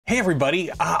Hey everybody,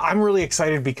 I'm really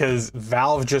excited because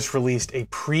Valve just released a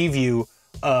preview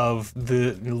of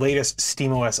the latest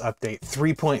SteamOS update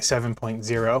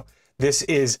 3.7.0. This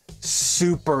is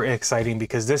super exciting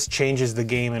because this changes the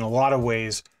game in a lot of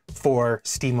ways for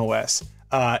SteamOS.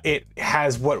 It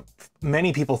has what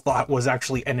many people thought was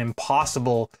actually an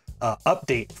impossible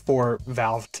update for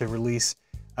Valve to release,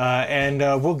 and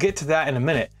we'll get to that in a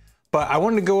minute. But I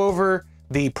wanted to go over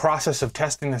the process of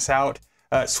testing this out,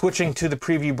 switching to the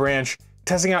preview branch,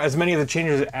 testing out as many of the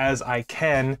changes as I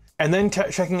can, and then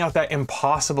checking out that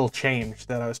impossible change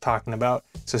that I was talking about.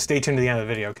 So stay tuned to the end of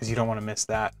the video because you don't want to miss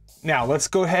that. Now let's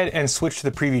go ahead and switch to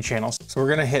the preview channels. So we're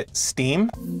gonna hit Steam,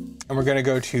 and we're gonna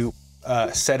go to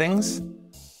Settings,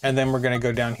 and then we're gonna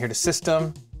go down here to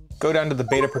System, go down to the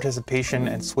beta participation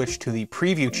and switch to the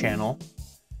preview channel,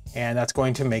 and that's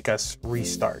going to make us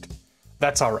restart.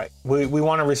 That's all right. We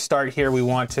want to restart here. We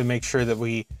want to make sure that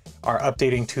we are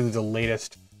updating to the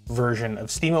latest version of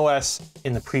SteamOS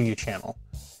in the preview channel.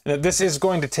 Now, this is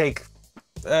going to take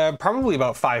probably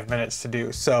about 5 minutes to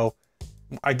do. So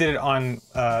I did it on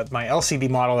my LCD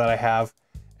model that I have,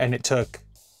 and it took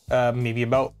maybe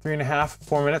about 3.5,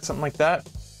 4 minutes, something like that.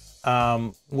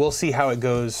 We'll see how it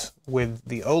goes with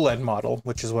the OLED model,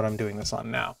 which is what I'm doing this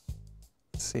on now.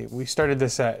 Let's see, we started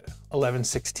this at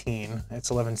 11:16. It's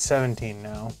 11:17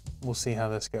 now. We'll see how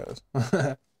this goes.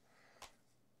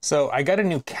 So I got a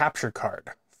new capture card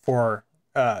for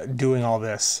doing all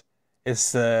this.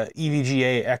 It's the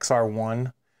EVGA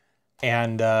XR1,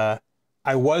 and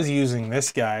I was using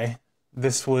this guy.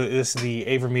 This is the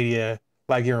AverMedia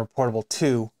Live Gamer Portable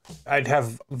 2. I'd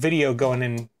have video going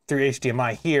in through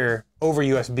HDMI here over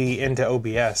USB into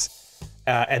OBS.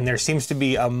 And there seems to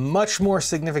be a much more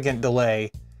significant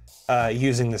delay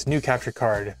using this new capture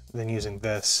card than using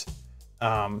this.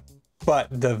 But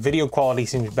the video quality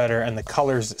seems better and the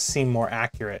colors seem more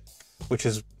accurate,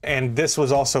 and this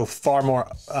was also far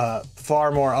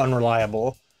more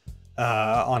unreliable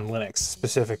on Linux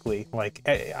specifically. Like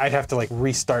I'd have to like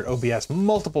restart OBS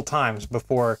multiple times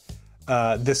before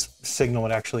this signal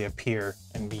would actually appear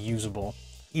and be usable.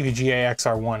 EVGA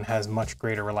XR1 has much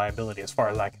greater reliability as far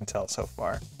as I can tell so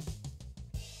far.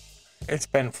 It's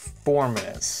been 4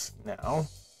 minutes now.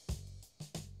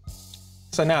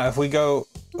 So now if we go,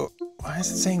 why is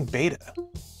it saying beta?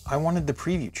 I wanted the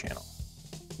preview channel.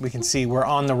 We can see we're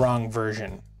on the wrong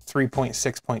version,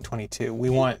 3.6.22. We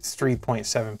want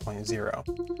 3.7.0.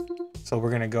 So we're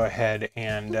gonna go ahead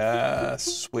and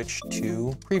switch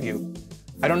to preview.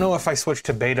 I don't know if I switched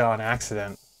to beta on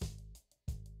accident.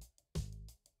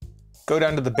 Go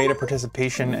down to the beta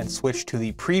participation and switch to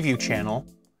the preview channel.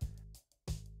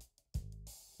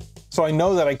 So I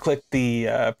know that I clicked the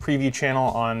preview channel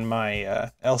on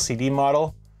my LCD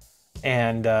model,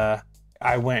 and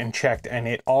I went and checked, and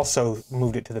it also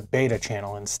moved it to the beta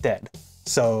channel instead.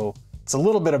 So it's a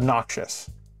little bit obnoxious.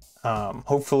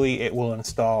 Hopefully it will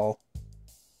install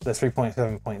the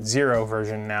 3.7.0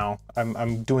 version now.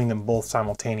 I'm doing them both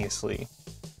simultaneously.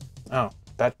 Oh.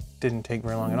 That didn't take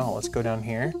very long at all. Let's go down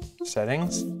here,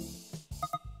 settings,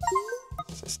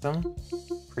 system,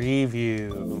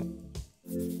 preview.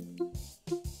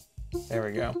 There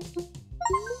we go.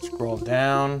 Scroll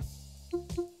down.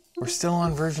 We're still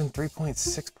on version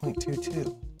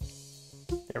 3.6.22.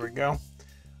 There we go. All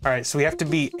right, so we have to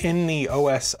be in the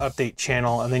OS update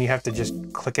channel, and then you have to just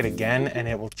click it again, and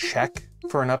it will check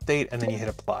for an update, and then you hit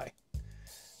apply.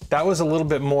 That was a little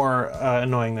bit more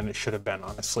annoying than it should have been,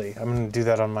 honestly. I'm gonna do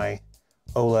that on my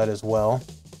OLED as well.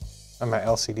 On my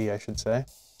LCD, I should say.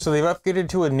 So they've upgraded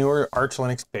to a newer Arch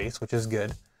Linux base, which is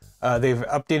good. They've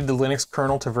updated the Linux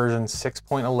kernel to version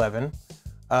 6.11.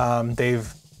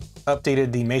 They've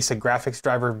updated the Mesa graphics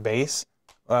driver base,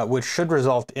 which should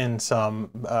result in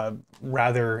some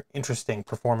rather interesting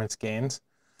performance gains.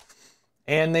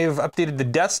 And they've updated the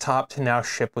desktop to now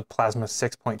ship with Plasma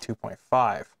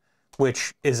 6.2.5.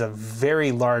 which is a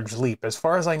very large leap. As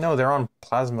far as I know, they're on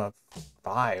Plasma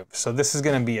 5. So this is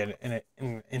going to be an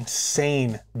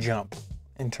insane jump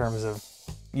in terms of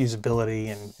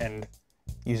usability and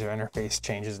user interface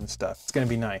changes and stuff. It's going to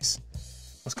be nice.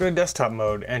 Let's go to desktop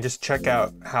mode and just check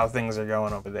out how things are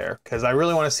going over there, because I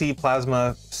really want to see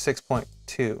Plasma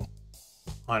 6.2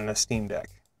 on the Steam Deck.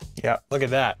 Yeah, look at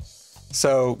that.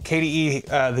 So KDE,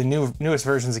 the newest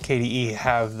versions of KDE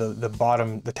have the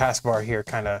bottom, the taskbar here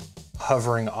kind of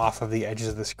hovering off of the edges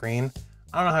of the screen.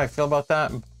 I don't know how I feel about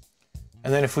that.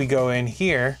 And then if we go in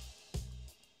here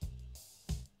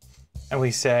and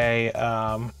we say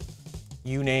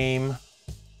uname-a,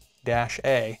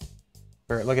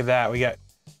 look at that, we got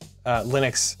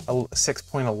Linux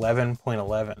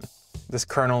 6.11.11. This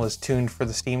kernel is tuned for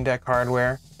the Steam Deck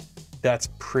hardware. That's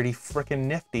pretty freaking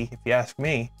nifty, if you ask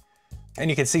me. And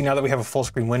you can see now that we have a full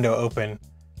screen window open,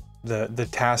 the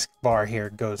task bar here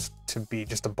goes to be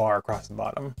just a bar across the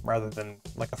bottom rather than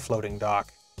like a floating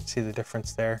dock. See the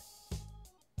difference there?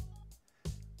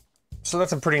 So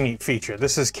that's a pretty neat feature.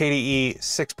 This is KDE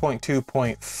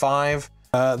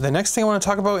 6.2.5. The next thing I want to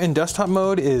talk about in desktop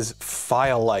mode is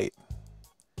Filelight.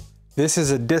 This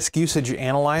is a disk usage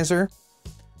analyzer,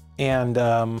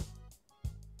 and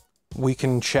we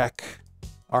can check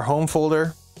our home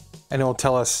folder and it will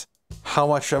tell us how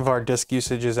much of our disk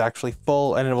usage is actually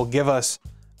full, and it will give us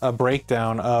a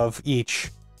breakdown of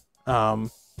each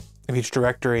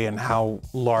directory and how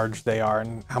large they are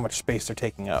and how much space they're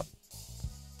taking up.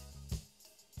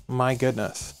 My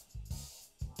goodness.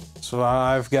 So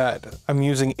I'm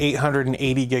using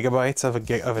 880 gigabytes of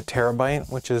a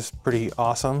terabyte, which is pretty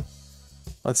awesome.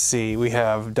 Let's see, we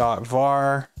have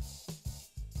 .var.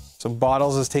 So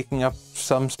Bottles is taking up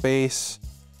some space,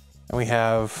 and we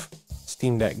have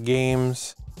Steam Deck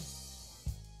Games.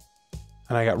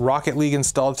 And I got Rocket League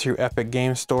installed through Epic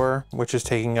Game Store, which is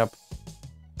taking up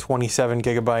 27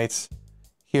 gigabytes.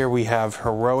 Here we have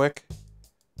Heroic,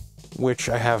 which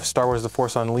I have Star Wars The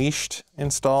Force Unleashed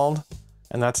installed,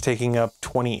 and that's taking up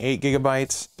 28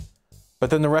 gigabytes. But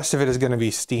then the rest of it is going to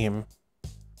be Steam.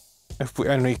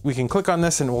 We can click on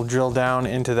this and we'll drill down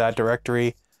into that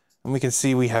directory, and we can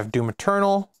see we have Doom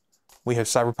Eternal, we have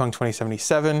Cyberpunk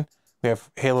 2077, we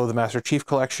have Halo the Master Chief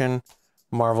Collection,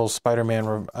 Marvel's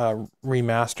Spider-Man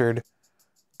Remastered,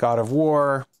 God of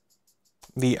War,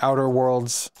 The Outer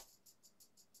Worlds,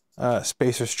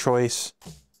 Spacer's Choice,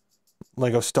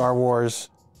 Lego Star Wars,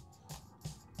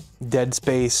 Dead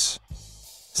Space,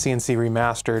 CNC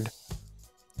Remastered,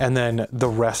 and then the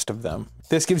rest of them.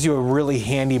 This gives you a really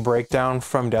handy breakdown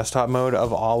from desktop mode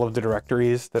of all of the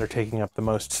directories that are taking up the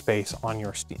most space on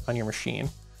your machine.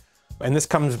 And this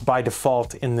comes by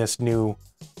default in this new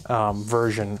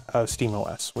version of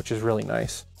SteamOS, which is really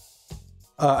nice.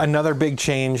 Another big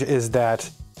change is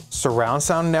that surround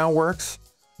sound now works.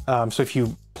 So if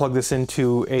you plug this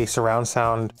into a surround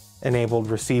sound enabled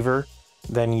receiver,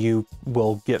 then you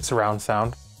will get surround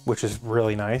sound, which is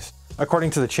really nice.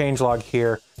 According to the changelog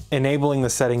here, enabling the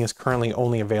setting is currently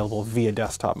only available via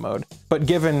desktop mode. But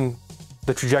given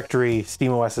the trajectory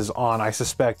SteamOS is on, I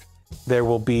suspect there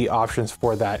will be options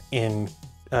for that in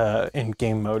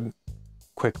game mode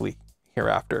quickly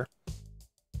hereafter.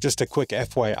 Just a quick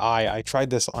FYI, I tried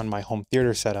this on my home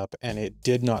theater setup and it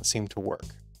did not seem to work.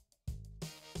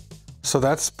 So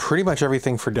that's pretty much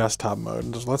everything for desktop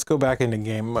mode. Let's go back into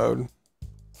game mode.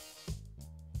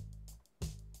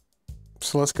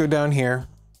 So let's go down here.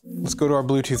 Let's go to our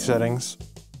Bluetooth settings.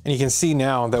 And you can see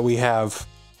now that we have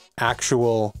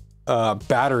actual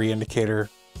battery indicator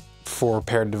for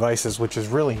paired devices, which is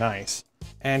really nice.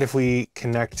 And if we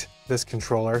connect this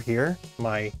controller here,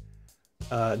 my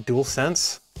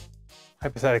DualSense,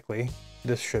 hypothetically,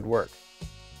 this should work.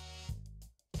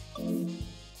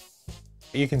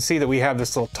 You can see that we have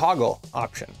this little toggle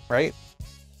option, right?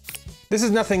 This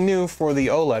is nothing new for the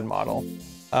OLED model.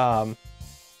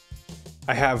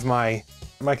 I have my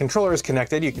controller is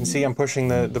connected. You can see I'm pushing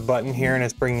the button here and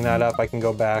it's bringing that up. I can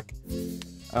go back.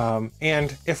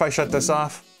 And if I shut this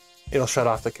off, it'll shut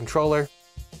off the controller.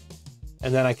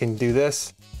 And then I can do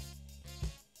this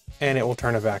and it will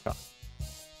turn it back on.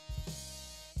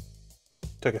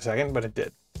 Took a second, but it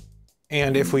did.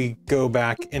 And if we go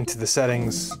back into the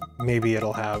settings, maybe it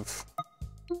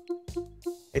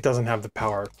doesn't have the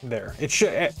power there. It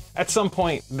should, at some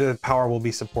point, the power will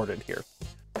be supported here.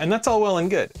 And that's all well and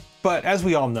good. But as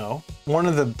we all know, one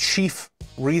of the chief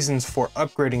reasons for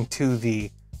upgrading to the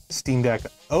Steam Deck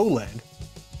OLED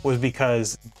was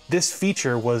because this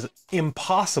feature was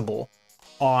impossible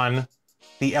on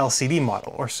the LCD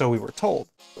model, or so we were told.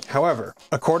 However,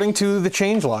 according to the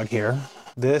changelog here,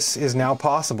 this is now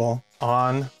possible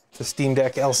on the Steam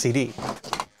Deck LCD.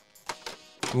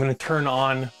 I'm going to turn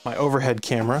on my overhead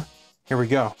camera. Here we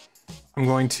go. I'm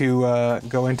going to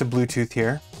go into Bluetooth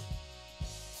here.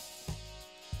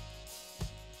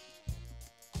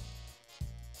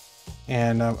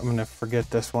 And I'm going to forget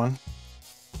this one.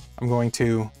 I'm going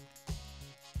to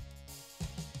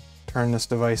turn this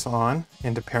device on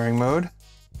into pairing mode,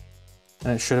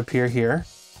 and it should appear here.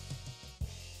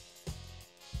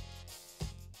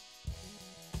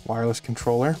 Wireless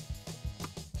controller.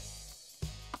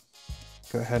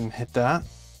 Go ahead and hit that.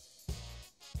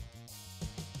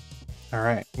 All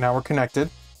right, now we're connected.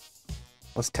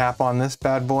 Let's tap on this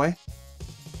bad boy.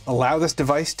 Allow this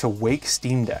device to wake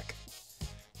Steam Deck.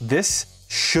 This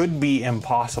should be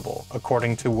impossible,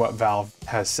 according to what Valve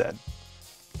has said.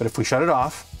 But if we shut it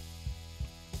off,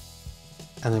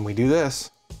 and then we do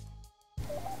this,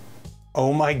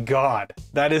 Oh my God,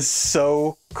 that is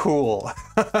so cool.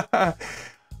 And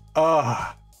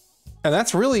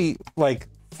that's really like,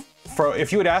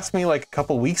 if you had asked me like a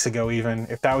couple weeks ago, even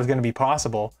if that was going to be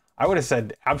possible, I would have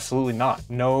said absolutely not.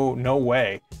 No, no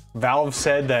way. Valve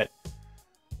said that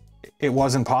it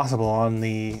wasn't possible on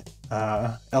the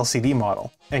LCD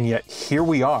model, and yet here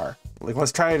we are. Like,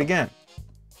 let's try it again.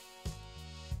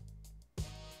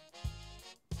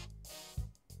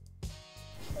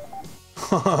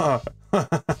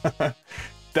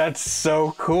 That's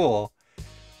so cool.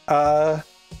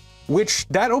 Which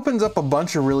that opens up a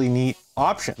bunch of really neat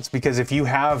options, because if you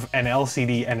have an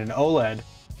LCD and an OLED,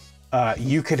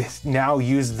 you could now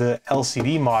use the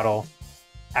LCD model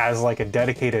as like a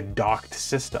dedicated docked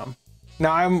system.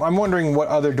 Now I'm wondering what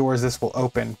other doors this will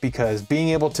open, because being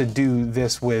able to do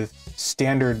this with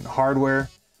standard hardware,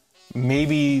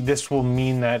 maybe this will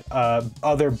mean that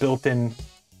other built-in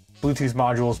Bluetooth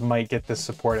modules might get this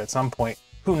support at some point.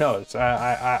 Who knows?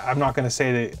 I'm not going to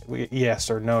say that yes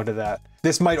or no to that.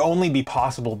 This might only be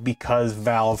possible because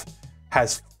Valve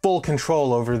has full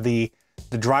control over the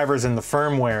drivers and the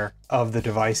firmware of the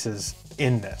devices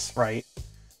in this, right?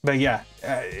 But yeah,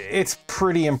 it's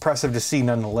pretty impressive to see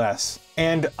nonetheless.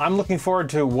 And I'm looking forward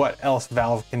to what else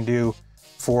Valve can do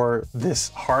for this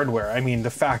hardware. I mean,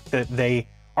 the fact that they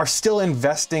are still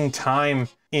investing time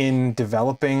in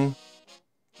developing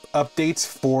updates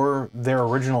for their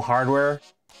original hardware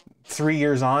 3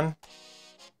 years on,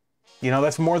 you know,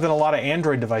 that's more than a lot of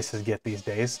Android devices get these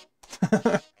days.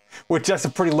 Which that's a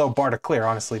pretty low bar to clear,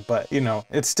 honestly, but you know,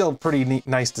 it's still pretty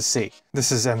nice to see.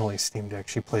 This is Emily's Steam Deck.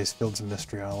 She plays Fields of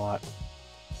Mystery a lot.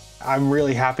 I'm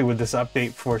really happy with this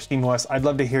update for SteamOS. I'd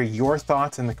love to hear your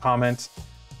thoughts in the comments.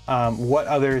 What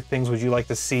other things would you like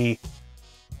to see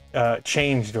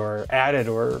changed or added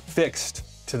or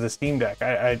fixed to the Steam Deck?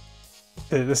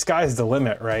 The sky's the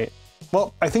limit, right?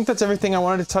 Well, I think that's everything I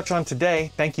wanted to touch on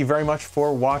today. Thank you very much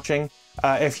for watching.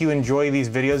 If you enjoy these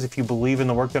videos, if you believe in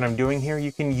the work that I'm doing here,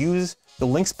 you can use the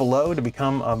links below to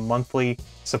become a monthly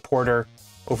supporter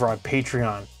over on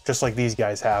Patreon, just like these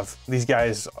guys have. These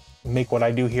guys make what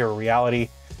I do here a reality.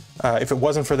 If it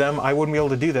wasn't for them, I wouldn't be able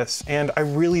to do this. And I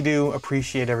really do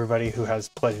appreciate everybody who has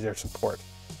pledged their support.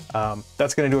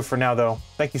 That's going to do it for now, though.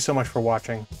 Thank you so much for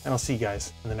watching, and I'll see you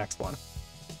guys in the next one.